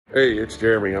Hey, it's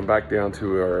Jeremy. I'm back down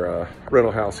to our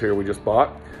rental house here we just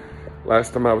bought.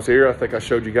 Last time I was here, I think I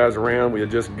showed you guys around. We had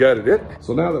just gutted it.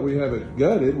 So now that we have it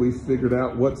gutted, we figured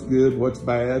out what's good, what's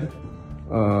bad.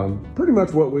 Pretty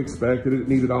much what we expected. It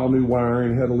needed all new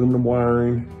wiring, had aluminum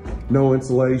wiring, no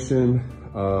insulation.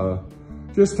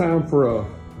 Just time for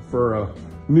a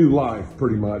new life,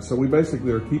 pretty much. So we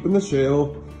basically are keeping the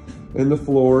shell and the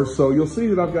floor. So you'll see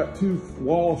that I've got two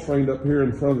walls framed up here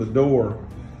in front of the door.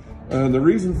 And the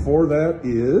reason for that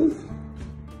is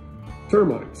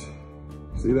termites.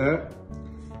 See that?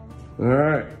 All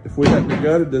right, if we hadn't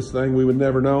gutted this thing, we would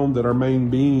never known that our main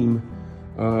beam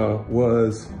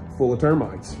was full of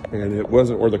termites, and it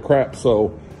wasn't worth the crap.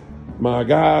 So my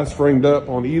guys framed up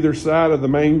on either side of the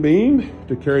main beam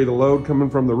to carry the load coming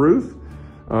from the roof.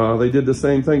 They did the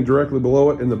same thing directly below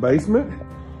it in the basement.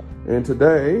 And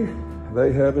today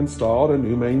they have installed a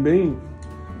new main beam.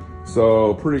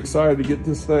 So pretty excited to get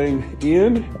this thing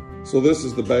in. So this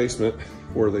is the basement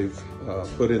where they've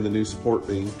put in the new support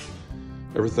beam.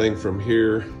 Everything from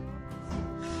here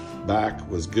back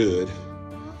was good,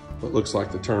 but looks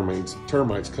like the termites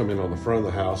come in on the front of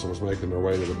the house and was making their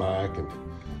way to the back and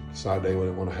decided they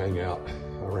wouldn't want to hang out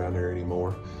around there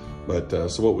anymore. But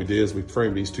so what we did is we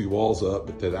framed these two walls up,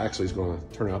 but that actually is going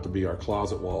to turn out to be our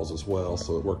closet walls as well.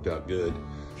 So it worked out good.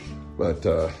 But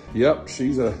yep,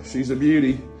 she's a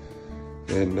beauty.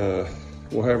 And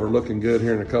we'll have her looking good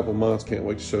here in a couple months. Can't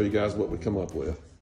wait to show you guys what we come up with.